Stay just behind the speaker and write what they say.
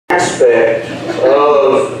aspect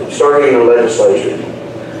of starting in the legislature.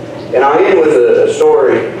 And I'll end with a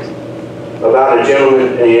story about a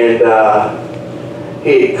gentleman, and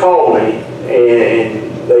he called me, and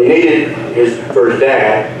they needed for his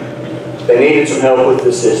dad, they needed some help with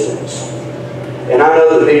assistance. And I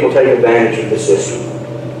know that people take advantage of the system,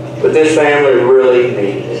 but this family really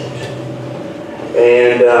needed it.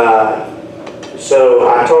 And so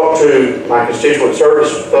I talked to my constituent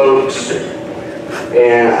service folks,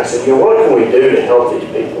 and I said, you know, what can we do to help these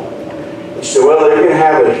people? He said, well, they're going to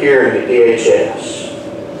have a hearing at DHS.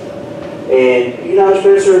 And, you know,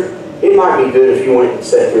 Spencer, it might be good if you went and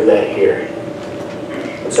sat through that hearing.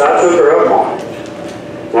 And so I took her up on it.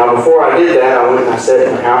 Now, before I did that, I went and I sat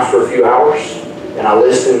in her house for a few hours, and I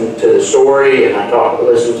listened to the story, and I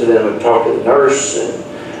listened to them and talked to the nurse, and,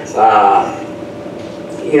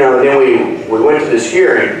 you know, and then we went to this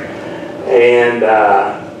hearing, and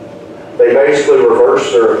they basically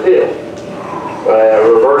reversed their appeal,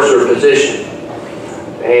 reversed their position,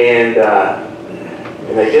 and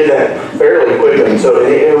they did that fairly quickly. So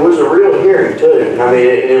it was a real hearing too. I mean,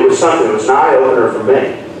 it was something. It was an eye opener for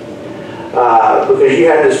me because you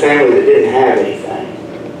had this family that didn't have anything,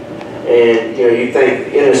 and you know, you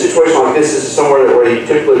think in a situation like this is somewhere where you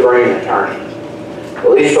typically bring an attorney.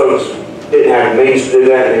 Well, these folks didn't have the means to do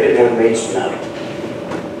that, and they didn't have the means to know.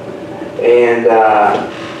 And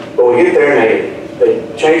but we get there, and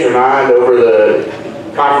they change their mind over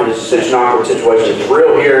the conference. It's such an awkward situation. It's a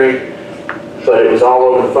real hearing, but it was all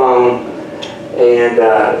over the phone. And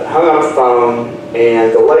hung up the phone,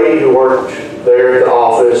 and the lady who worked there at the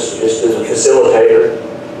office, just as a facilitator,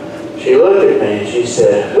 she looked at me and she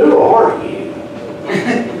said, "Who are you?"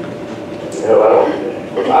 Well,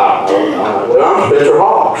 I'm Spencer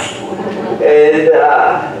Hawks. And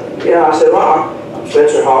you know, I said, "Well, I'm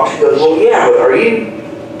Spencer Hawks." She goes, "Well, yeah, but are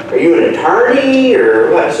you an attorney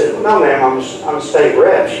or what?" I said, "Well, no, ma'am, I'm a state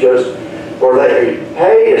rep." She goes, "Well, are you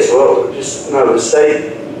paid?" I said, "Well, just no, the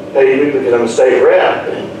state paid me because I'm a state rep."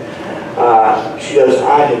 And she goes,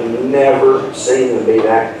 "I have never seen them be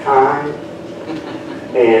that kind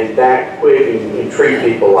and that quick and treat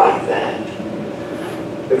people like that."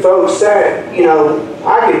 And folks, that, you know,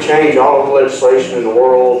 I could change all the legislation in the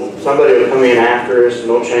world. Somebody will come in after us and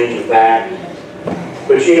they'll change it back.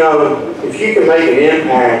 But you know, if you can make an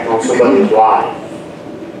impact on somebody's life,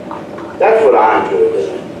 that's what I enjoy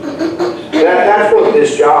doing. That's what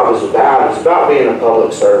this job is about. It's about being a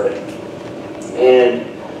public servant. And,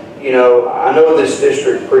 you know, I know this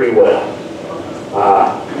district pretty well.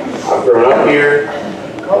 I've grown up here.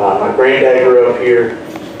 My granddad grew up here.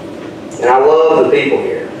 And I love the people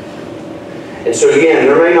here. And so again,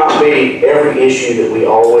 there may not be every issue that we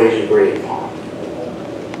always agree upon.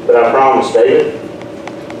 But I promise, David,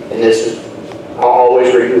 and this is, I'll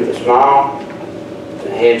always greet you with a smile and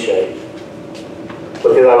a handshake.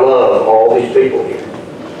 Because I love all these people here.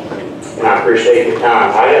 And I appreciate your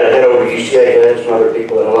time. I got to head over to UCA. There's some other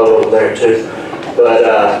people that I love over there too. But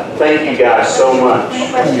thank you guys so much.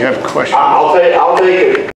 You have a question? I'll take it.